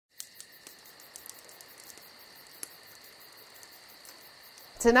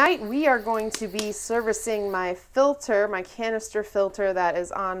Tonight we are going to be servicing my filter, my canister filter that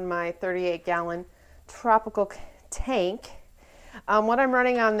is on my 38-gallon tropical tank. What I'm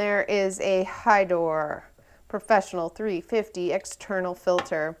running on there is a Hydor Professional 350 external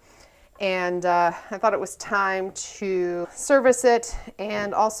filter, and I thought it was time to service it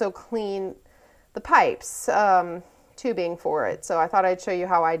and also clean the pipes, tubing for it. So I thought I'd show you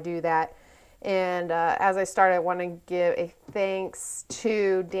how I do that. And as I start, I want to give a thanks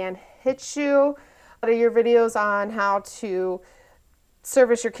to Dan Hitchu. A lot of your videos on how to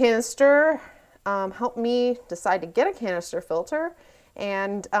service your canister helped me decide to get a canister filter,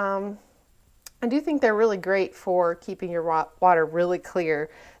 and I do think they're really great for keeping your water really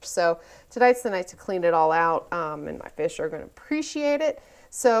clear. So tonight's the night to clean it all out, and my fish are going to appreciate it.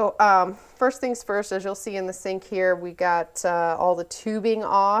 So first things first, as you'll see in the sink here, we got all the tubing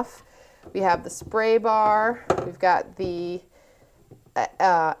off. We have the spray bar, we've got the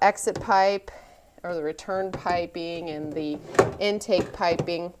exit pipe or the return piping and the intake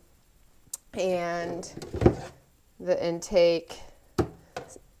piping, and the intake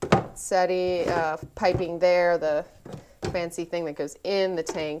SETI piping there, the fancy thing that goes in the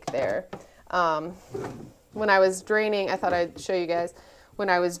tank there. When I was draining, I thought I'd show you guys, when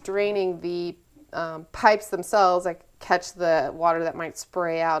I was draining the pipes themselves, I catch the water that might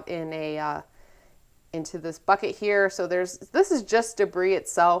spray out in a into this bucket here. So this is just debris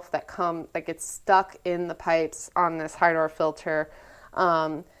itself that gets stuck in the pipes on this Hydor filter.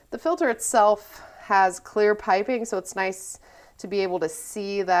 The filter itself has clear piping, so it's nice to be able to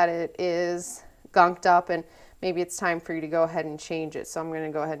see that it is gunked up, and maybe it's time for you to go ahead and change it. So I'm going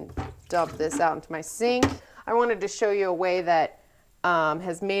to go ahead and dump this out into my sink. I wanted to show you a way that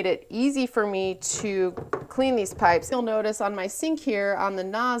has made it easy for me to clean these pipes. You'll notice on my sink here, on the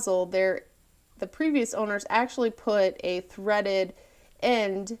nozzle, the previous owners actually put a threaded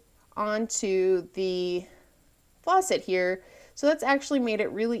end onto the faucet here. So that's actually made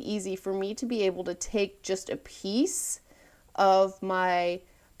it really easy for me to be able to take just a piece of my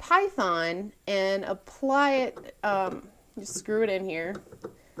Python and apply it, just screw it in here,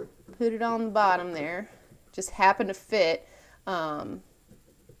 put it on the bottom there, just happen to fit.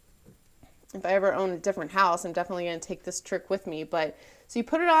 If I ever own a different house, I'm definitely going to take this trick with me. But so you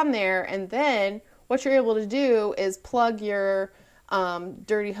put it on there, and then what you're able to do is plug your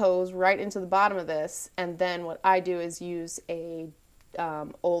dirty hose right into the bottom of this. And then what I do is use a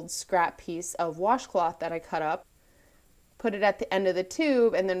old scrap piece of washcloth that I cut up, put it at the end of the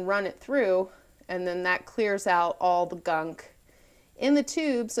tube, and then run it through, and then that clears out all the gunk in the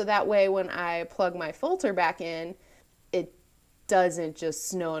tube. So that way when I plug my filter back in, it doesn't just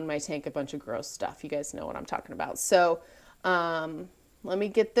snow in my tank a bunch of gross stuff. You guys know what I'm talking about. So let me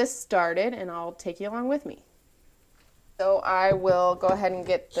get this started and I'll take you along with me. So I will go ahead and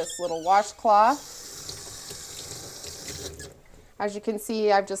get this little washcloth. As you can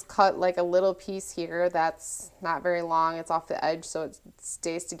see, I've just cut like a little piece here that's not very long. It's off the edge so it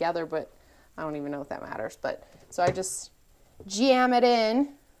stays together, but I don't even know if that matters. But so I just jam it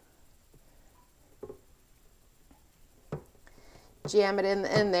in. Jam it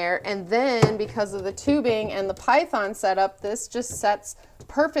in there, and then because of the tubing and the Python setup, this just sets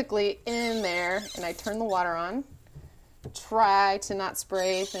perfectly in there. And I turn the water on. Try to not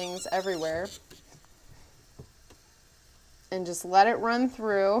spray things everywhere, and just let it run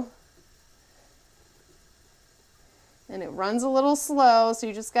through. And it runs a little slow, so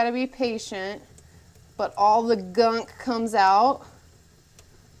you just got to be patient, but all the gunk comes out.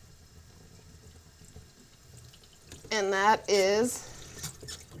 And that is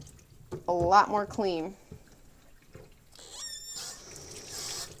a lot more clean.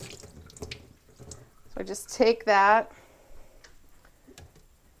 So I just take that,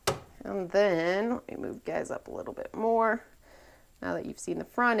 and then let me move you guys up a little bit more. Now that you've seen the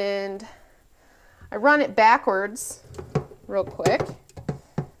front end, I run it backwards real quick.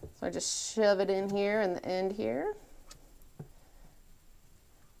 So I just shove it in here in the end here.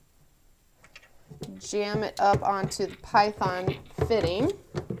 Jam it up onto the Python fitting.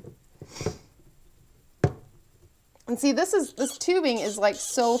 And see, this tubing is like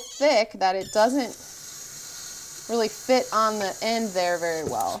so thick that it doesn't really fit on the end there very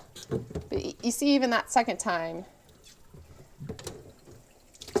well. But you see, even that second time,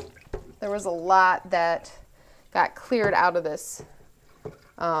 there was a lot that got cleared out of this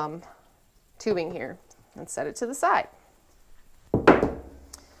tubing here, and set it to the side.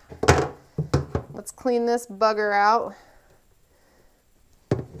 Let's clean this bugger out,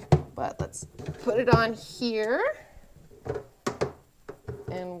 but let's put it on here,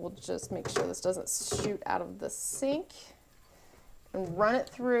 and we'll just make sure this doesn't shoot out of the sink. and run it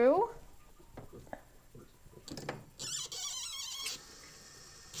through.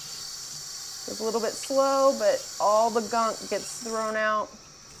 It's a little bit slow, but all the gunk gets thrown out.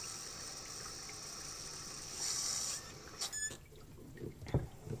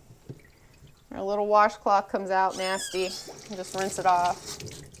 Our little washcloth comes out nasty. And just rinse it off.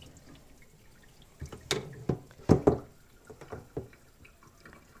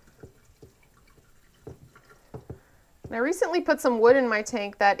 And I recently put some wood in my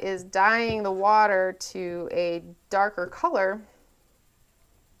tank that is dyeing the water to a darker color.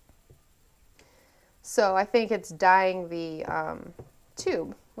 So I think it's dyeing the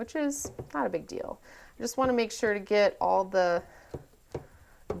tube, which is not a big deal. I just want to make sure to get all the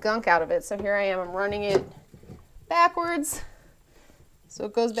gunk out of it. So here I am, I'm running it backwards so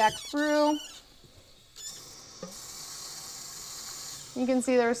it goes back through. You can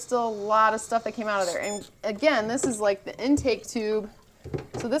see there's still a lot of stuff that came out of there. And again, this is like the intake tube,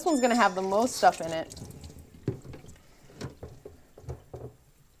 so this one's going to have the most stuff in it.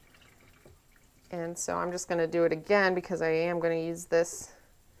 And so I'm just going to do it again because I am going to use this,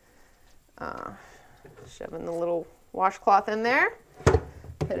 shoving the little washcloth in there,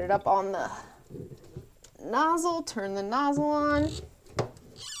 hit it up on the nozzle, turn the nozzle on,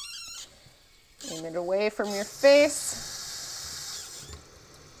 aim it away from your face.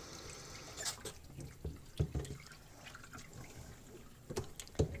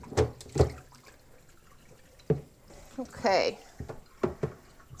 Okay.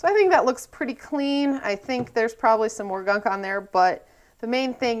 So I think that looks pretty clean. I think there's probably some more gunk on there, but the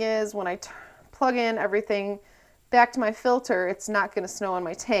main thing is when I plug in everything back to my filter, it's not going to snow in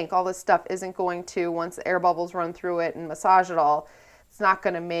my tank. All this stuff isn't going to, once the air bubbles run through it and massage it all, it's not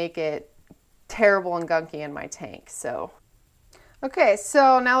going to make it terrible and gunky in my tank. So, okay,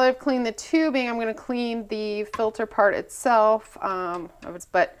 so now that I've cleaned the tubing, I'm going to clean the filter part itself.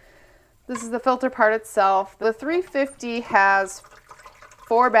 But this is the filter part itself. The 350 has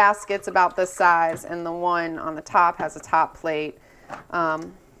 4 baskets about this size, and the one on the top has a top plate.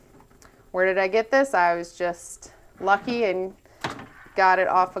 Where did I get this? I was just lucky and got it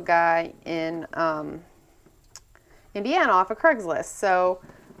off a guy in Indiana off of Craigslist. So,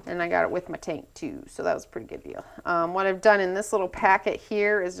 and I got it with my tank too, so that was a pretty good deal. What I've done in this little packet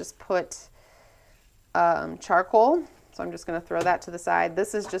here is just put charcoal. So I'm just going to throw that to the side.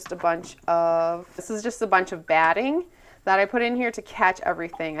 This is just a bunch of batting that I put in here to catch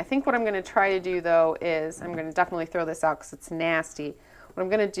everything. I think what I'm going to try to do though is, I'm going to definitely throw this out because it's nasty. What I'm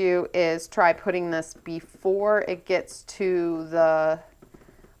going to do is try putting this before it gets to the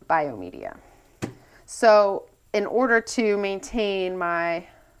biomedia. So in order to maintain my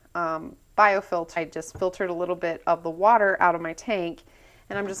biofilter, I just filtered a little bit of the water out of my tank,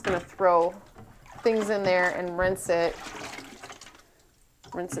 and I'm just going to throw things in there and rinse it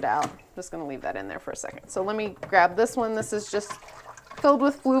out. Just going to leave that in there for a second. So let me grab this one. This is just filled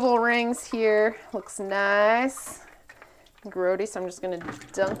with fluval rings here. Looks nice and grody, so I'm just going to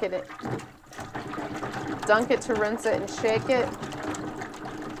dunk it to rinse it and shake it.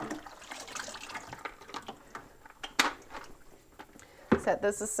 Set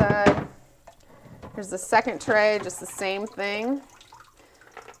this aside. Here's the second tray, just the same thing.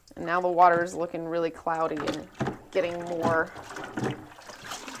 And now the water is looking really cloudy and getting more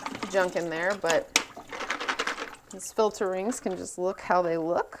junk in there, but these filter rings can just look how they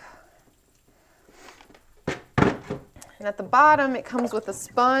look. And at the bottom it comes with a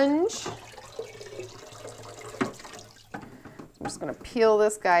sponge. I'm just going to peel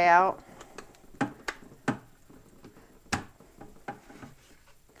this guy out.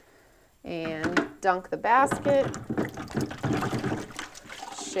 And dunk the basket.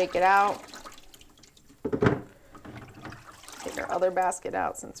 Shake it out. Take our other basket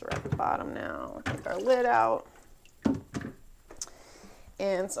out since we're at the bottom now. Take our lid out.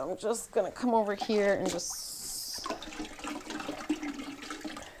 And so I'm just going to come over here and just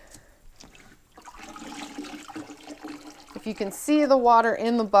if you can see the water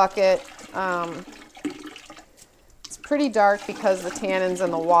in the bucket, it's pretty dark because the tannins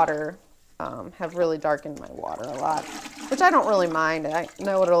in the water have really darkened my water a lot, which I don't really mind. I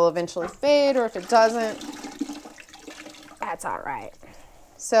know it'll eventually fade, or if it doesn't, that's all right.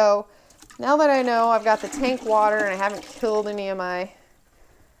 So now that I know I've got the tank water and I haven't killed any of my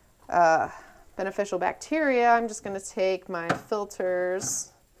beneficial bacteria, I'm just going to take my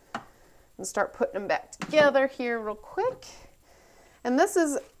filters and start putting them back together here real quick. And this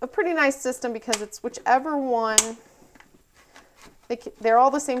is a pretty nice system because it's whichever one, they're all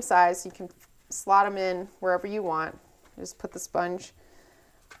the same size. You can slot them in wherever you want. Just put the sponge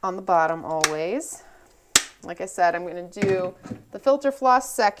on the bottom always. like I said, I'm going to do the filter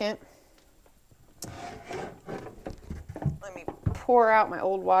floss second. Let me pour out my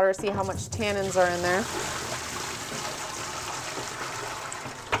old water, see how much tannins are in there.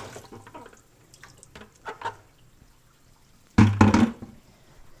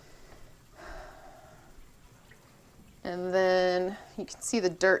 And then you can see the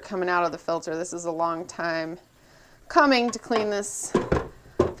dirt coming out of the filter. This is a long time coming to clean this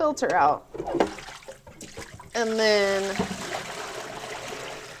filter out. And then,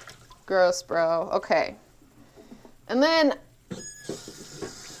 gross, bro. Okay. And then,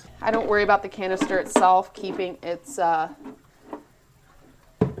 I don't worry about the canister itself keeping its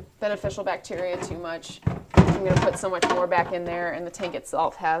beneficial bacteria too much. I'm going to put so much more back in there, and the tank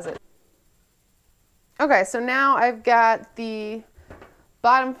itself has it. Okay, so now I've got the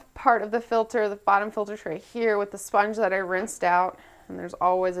bottom part of the filter, the bottom filter tray here with the sponge that I rinsed out, and there's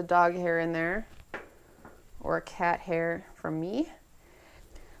always a dog hair in there, or a cat hair from me.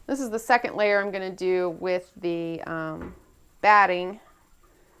 This is the second layer I'm going to do with the batting,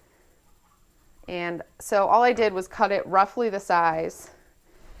 and so all I did was cut it roughly the size,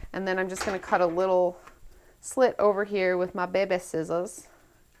 and then I'm just going to cut a little slit over here with my baby scissors.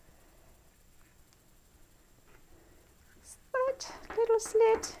 Little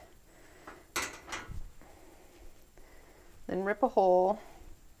slit. Then rip a hole.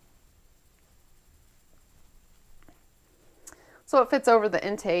 So it fits over the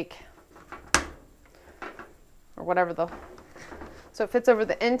intake, or whatever so it fits over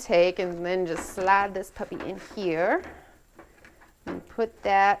the intake, and then just slide this puppy in here and put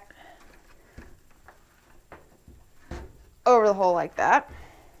that over the hole like that.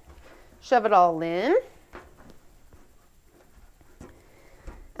 Shove it all in.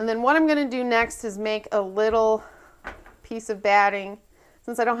 And then what I'm going to do next is make a little piece of batting.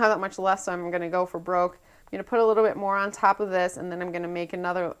 Since I don't have that much left, so I'm going to go for broke. I'm going to put a little bit more on top of this, and then I'm going to make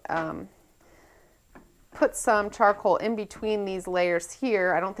another, put some charcoal in between these layers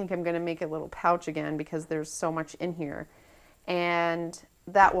here. I don't think I'm going to make a little pouch again because there's so much in here. And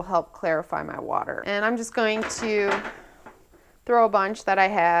that will help clarify my water. And I'm just going to throw a bunch that I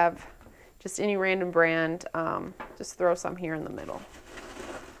have, just any random brand, just throw some here in the middle.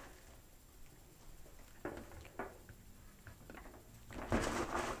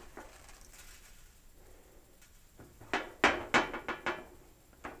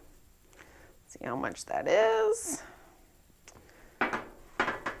 See how much that is.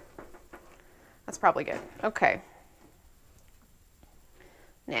 That's probably good. Okay.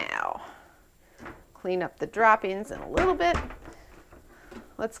 Now, clean up the droppings in a little bit.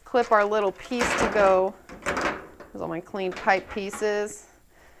 Let's clip our little piece to go. There's all my clean pipe pieces.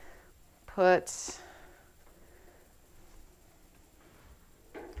 Put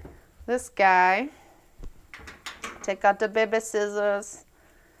this guy. Take out the baby scissors.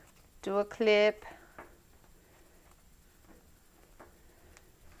 Do a clip.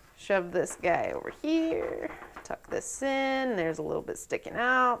 Shove this guy over here. Tuck this in. There's a little bit sticking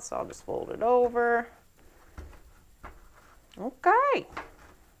out, so I'll just fold it over. Okay.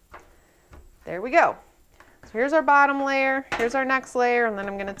 There we go. So here's our bottom layer. Here's our next layer, and then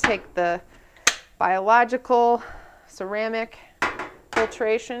I'm going to take the biological ceramic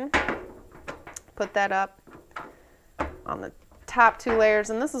filtration, put that up on the top two layers.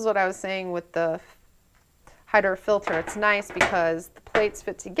 And this is what I was saying with the hydro filter. It's nice because the plates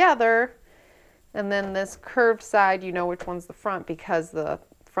fit together, and then this curved side, you know which one's the front because the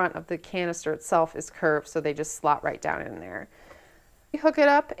front of the canister itself is curved, so they just slot right down in there. You hook it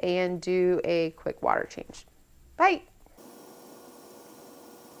up and do a quick water change. Bye.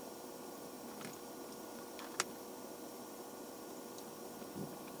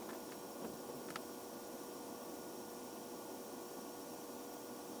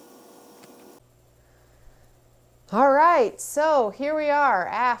 All right, so here we are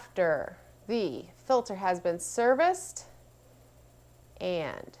after the filter has been serviced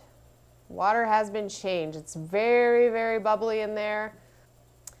and water has been changed. It's very, very bubbly in there.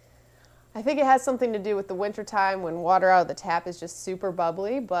 I think it has something to do with the winter time when water out of the tap is just super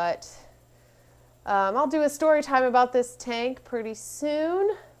bubbly, but I'll do a story time about this tank pretty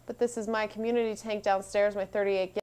soon. But this is my community tank downstairs, my 38 gallon.